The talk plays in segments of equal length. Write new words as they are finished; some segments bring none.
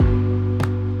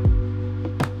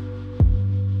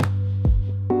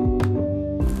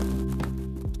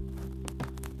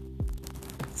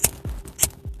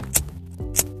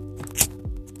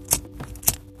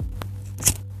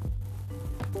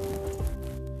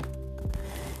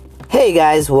Hey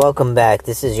guys, welcome back.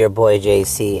 This is your boy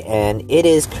JC, and it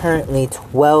is currently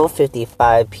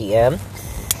 12:55 p.m.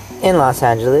 in Los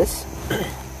Angeles.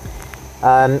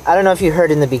 I don't know if you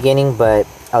heard in the beginning, but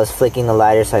I was flicking the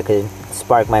lighter so I could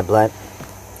spark my blunt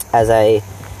as I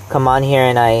come on here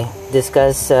and I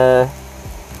discuss a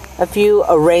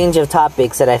range of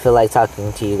topics that I feel like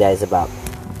talking to you guys about.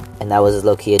 And that was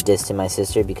low-key a diss to my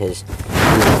sister because she's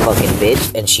a fucking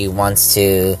bitch and she wants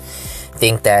to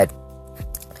think that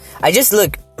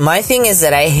my thing is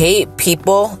that I hate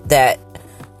people that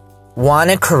want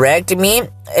to correct me.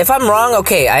 If I'm wrong,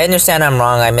 okay, I understand I'm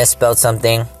wrong. I misspelled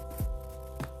something.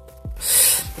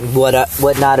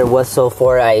 Whatnot or what so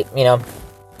for.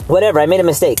 Whatever, I made a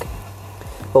mistake.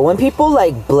 But when people,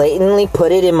 blatantly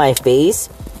put it in my face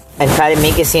and try to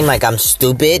make it seem like I'm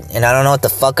stupid and I don't know what the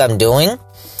fuck I'm doing,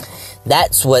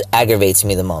 that's what aggravates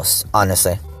me the most,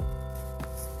 honestly.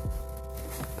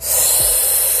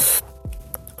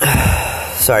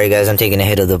 Sorry guys, I'm taking a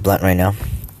hit of the blunt right now.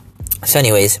 So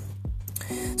anyways,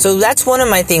 so that's one of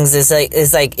my things is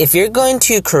if you're going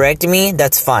to correct me,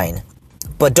 that's fine.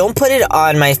 But don't put it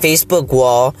on my Facebook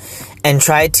wall and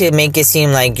try to make it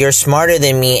seem like you're smarter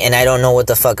than me and I don't know what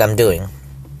the fuck I'm doing.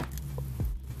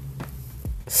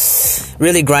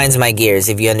 Really grinds my gears,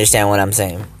 if you understand what I'm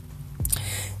saying.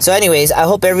 So anyways, I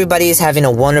hope everybody is having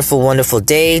a wonderful, wonderful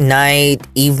day, night,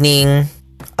 evening,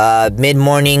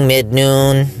 mid-morning,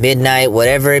 mid-noon, midnight,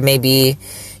 whatever it may be.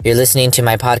 You're listening to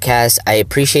my podcast. I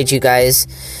appreciate you guys.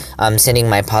 I'm sending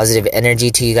my positive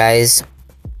energy to you guys.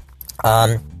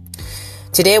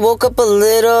 Today I woke up a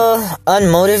little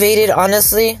unmotivated,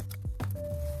 honestly.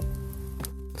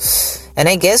 And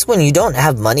I guess when you don't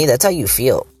have money, that's how you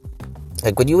feel.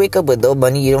 Like when you wake up with no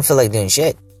money, you don't feel like doing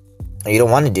shit. Or you don't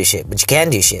want to do shit, but you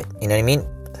can do shit. You know what I mean?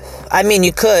 I mean,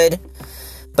 you could,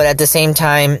 but at the same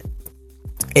time,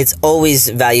 it's always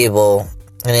valuable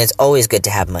and it's always good to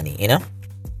have money, you know?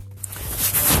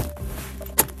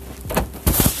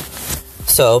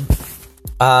 So,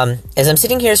 as I'm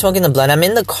sitting here smoking the blunt, I'm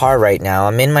in the car right now.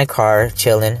 I'm in my car,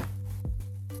 chilling.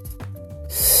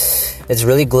 It's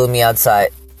really gloomy outside.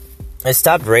 It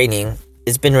stopped raining.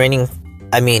 It's been raining,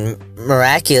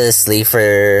 miraculously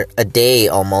for a day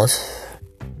almost.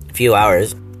 A few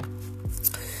hours.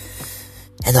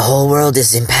 And the whole world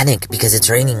is in panic because it's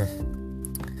raining.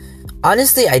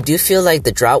 Honestly, I do feel like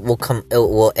the drought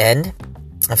will end.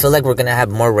 I feel like we're gonna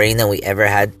have more rain than we ever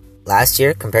had last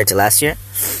year compared to last year.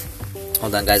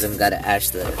 Hold on, guys. Gotta ash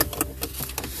this.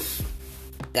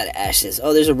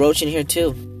 Oh, there's a roach in here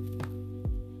too.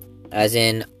 As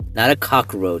in, not a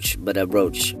cockroach, but a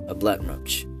roach, a blunt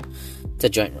roach. It's a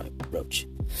joint roach.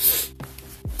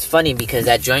 It's funny because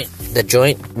the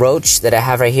joint roach that I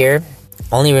have right here,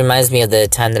 only reminds me of the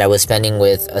time that I was spending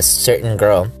with a certain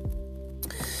girl.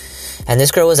 And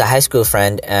this girl was a high school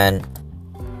friend, and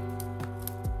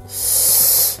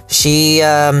she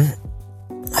had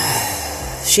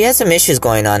some issues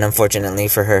going on, unfortunately,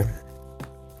 for her.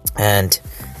 And,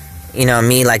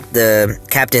 me, like the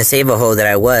Captain Save-A-Ho that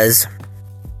I was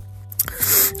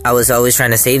always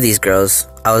trying to save these girls.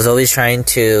 I was always trying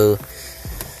to...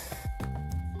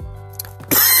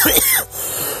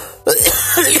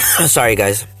 Sorry,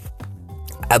 guys.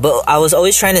 I was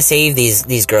always trying to save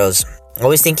these girls.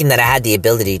 Always thinking that I had the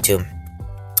ability to.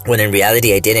 When in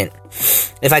reality, I didn't.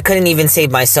 If I couldn't even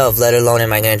save myself, let alone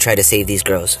am I going to try to save these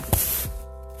girls.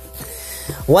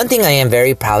 One thing I am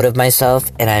very proud of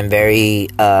myself, and I'm very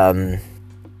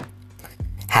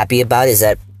happy about, is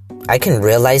that I can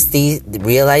realize these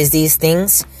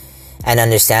things and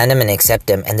understand them and accept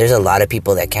them. And there's a lot of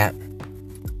people that can't.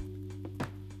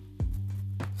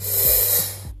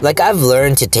 I've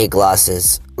learned to take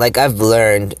losses.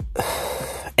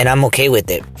 And I'm okay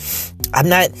with it. I'm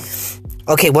not...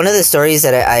 Okay, one of the stories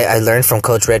that I learned from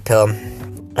Coach Red Pill,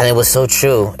 and it was so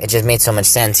true, it just made so much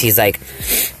sense. He's like...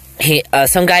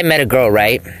 some guy met a girl,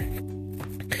 right?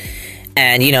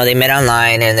 And, they met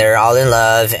online, and they're all in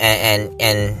love, and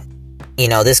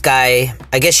this guy...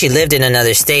 I guess she lived in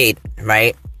another state,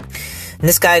 right? And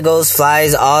this guy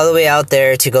flies all the way out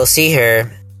there to go see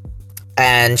her,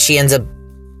 and she ends up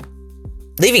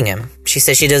leaving him. She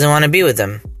says she doesn't want to be with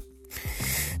him.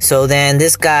 So then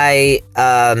this guy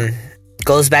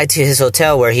goes back to his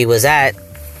hotel where he was at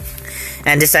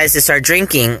and decides to start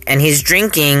drinking. And he's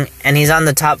drinking and he's on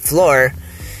the top floor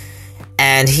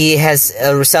and he has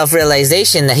a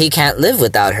self-realization that he can't live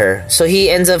without her. So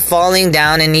he ends up falling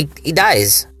down and he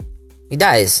dies. He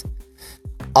dies.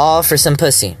 All for some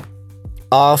pussy.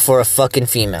 All for a fucking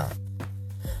female.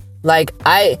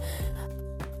 I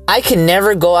I can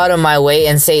never go out of my way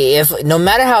and say, no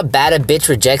matter how bad a bitch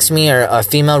rejects me, or a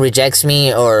female rejects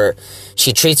me, or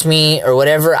she treats me or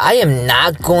whatever, I am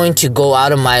not going to go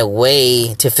out of my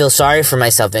way to feel sorry for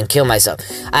myself and kill myself.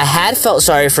 I had felt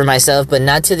sorry for myself, but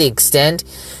not to the extent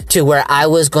to where I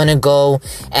was going to go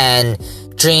and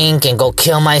drink and go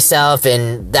kill myself,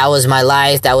 and that was my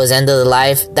life, that was end of the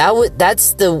life.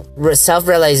 That's the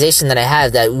self-realization that I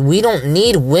have, that we don't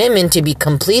need women to be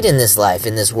complete in this life,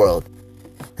 in this world.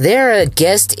 They're a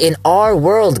guest in our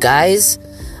world, guys.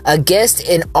 A guest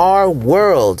in our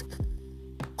world.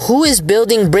 Who is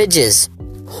building bridges?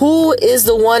 Who is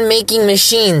the one making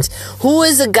machines? Who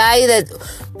is the guy that...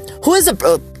 Who is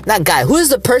the... Not guy. Who is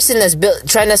the person that's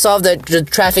trying to solve the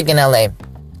traffic in LA?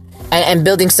 And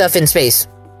building stuff in space?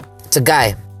 It's a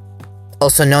guy.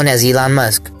 Also known as Elon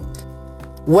Musk.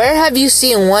 Where have you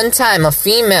seen one time a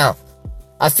female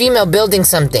building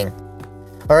something?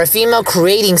 Or a female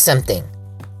creating something?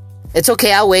 It's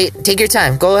okay, I'll wait. Take your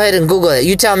time. Go ahead and Google it.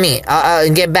 You tell me. I'll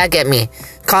get back at me.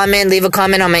 Comment, leave a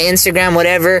comment on my Instagram,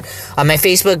 whatever. On my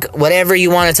Facebook, whatever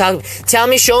you want to talk. Tell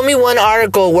me, show me one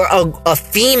article where a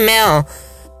female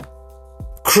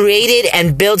created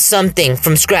and built something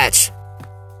from scratch.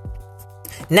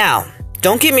 Now,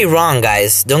 don't get me wrong,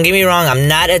 guys. Don't get me wrong. I'm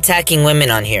not attacking women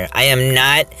on here. I am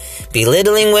not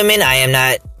belittling women. I am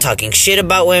not talking shit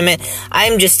about women. I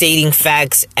am just stating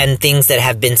facts and things that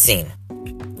have been seen.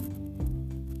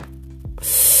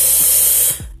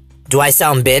 Do I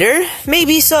sound bitter?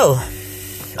 Maybe so.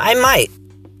 I might.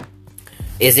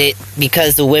 Is it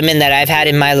because the women that I've had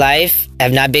in my life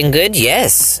have not been good?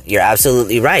 Yes, you're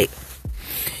absolutely right.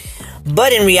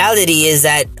 But in reality is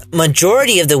that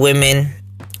majority of the women,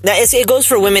 it goes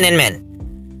for women and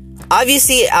men.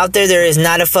 Obviously out there is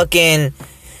not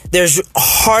there's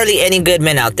hardly any good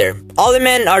men out there. All the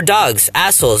men are dogs,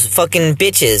 assholes, fucking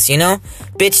bitches, you know?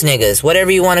 Bitch niggas,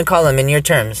 whatever you want to call them in your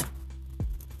terms.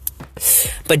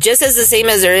 But just as the same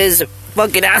as there is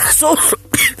fucking assholes.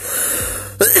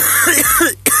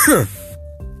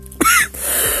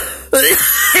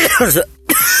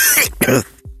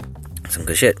 Some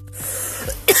good shit.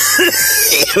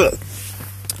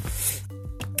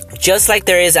 Just like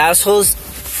there is assholes,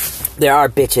 there are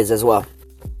bitches as well.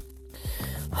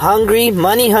 Hungry,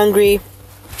 money hungry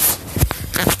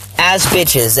ass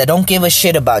bitches that don't give a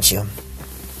shit about you.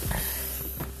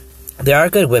 There are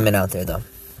good women out there though.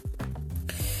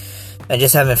 I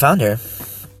just haven't found her.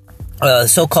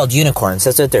 So-called unicorns.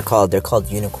 That's what they're called. They're called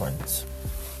unicorns.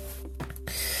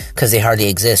 Because they hardly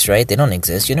exist, right? They don't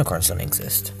exist. Unicorns don't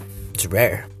exist. It's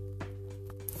rare.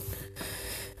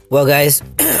 Well, guys,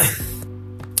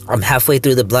 I'm halfway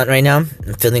through the blunt right now.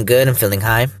 I'm feeling good. I'm feeling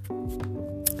high.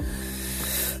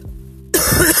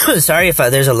 Sorry if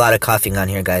there's a lot of coughing on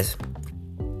here, guys.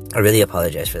 I really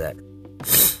apologize for that.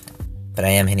 But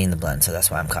I am hitting the blunt, so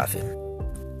that's why I'm coughing.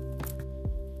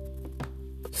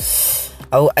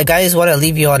 Oh, I guys want to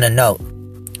leave you on a note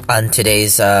on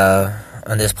today's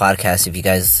on this podcast. If you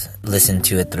guys listened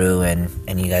to it through and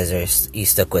you guys you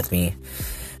stuck with me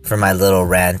for my little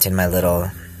rant and my little,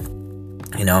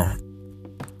 you know,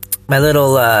 my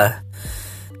little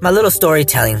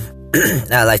storytelling,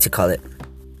 I like to call it.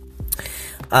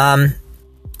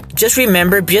 Just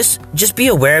remember, just be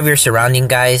aware of your surrounding,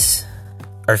 guys,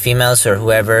 or females or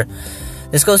whoever.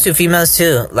 This goes to females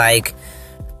too. Like,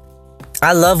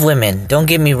 I love women. Don't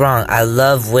get me wrong. I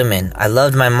love women. I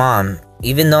loved my mom.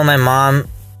 Even though my mom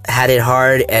had it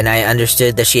hard and I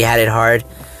understood that she had it hard.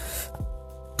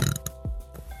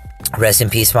 Rest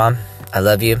in peace, Mom. I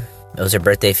love you. It was her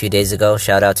birthday a few days ago.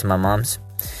 Shout out to my moms.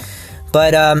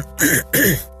 But,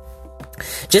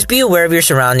 just be aware of your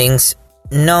surroundings.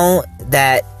 Know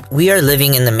that we are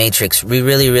living in the Matrix. We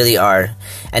really, really are.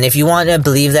 And if you want to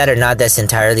believe that or not, that's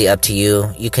entirely up to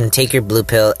you. You can take your blue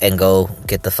pill and go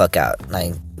get the fuck out.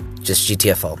 Like, just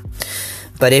GTFO.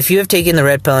 But if you have taken the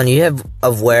red pill and you have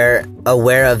aware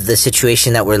of the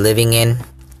situation that we're living in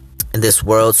this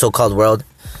world, so-called world,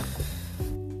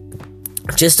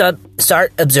 just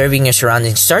start observing your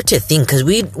surroundings. Start to think, because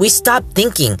we stopped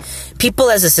thinking. People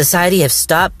as a society have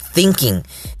stopped thinking.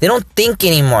 They don't think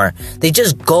anymore. They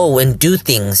just go and do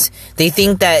things. They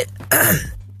think that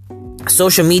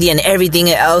social media and everything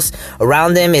else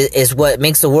around them is what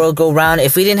makes the world go round.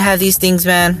 If we didn't have these things,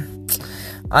 man,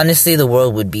 honestly, the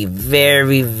world would be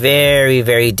very, very,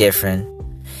 very different.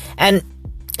 And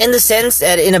in the sense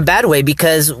that in a bad way,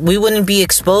 because we wouldn't be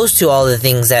exposed to all the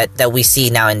things that we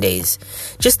see nowadays.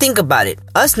 Just think about it.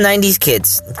 Us 90s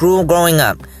kids growing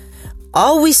up,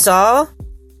 all we saw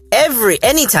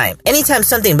anytime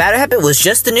something bad happened was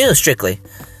just the news, strictly.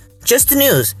 Just the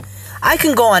news. I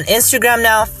can go on Instagram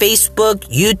now, Facebook,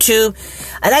 YouTube,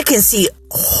 and I can see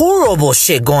horrible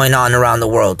shit going on around the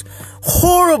world.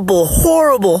 Horrible,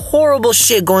 horrible, horrible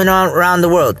shit going on around the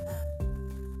world.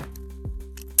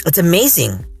 It's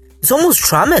amazing. It's almost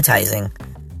traumatizing.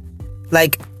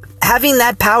 Like, having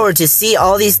that power to see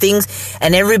all these things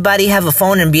and everybody have a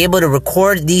phone and be able to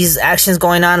record these actions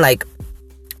going on, like...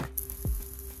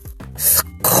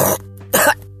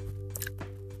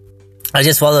 I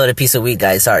just swallowed a piece of weed,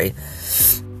 guys. Sorry.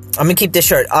 I'm gonna keep this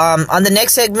short. On the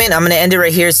next segment, I'm gonna end it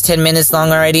right here. It's 10 minutes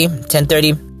long already.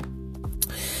 10:30.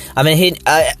 I'm gonna hit...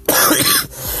 I'm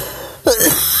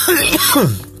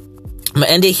gonna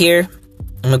end it here.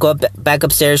 I'm gonna go back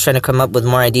upstairs trying to come up with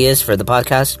more ideas for the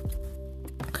podcast.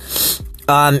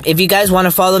 If you guys want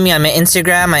to follow me on my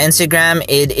Instagram,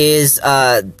 it is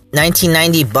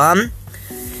 1990bum.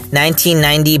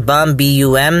 1990bum,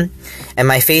 B-U-M. And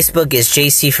my Facebook is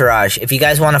JC Faraj. If you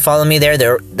guys want to follow me there,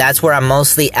 that's where I'm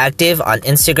mostly active, on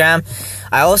Instagram.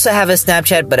 I also have a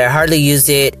Snapchat, but I hardly use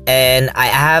it. And I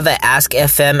have an Ask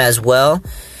FM as well.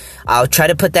 I'll try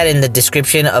to put that in the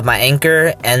description of my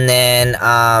Anchor. And then,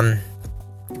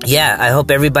 yeah, I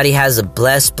hope everybody has a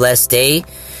blessed day.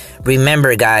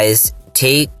 Remember, guys,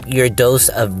 take your dose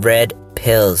of red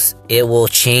pills. It will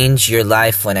change your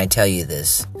life when I tell you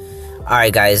this.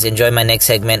 Alright, guys, enjoy my next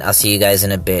segment. I'll see you guys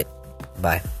in a bit.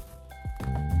 Bye.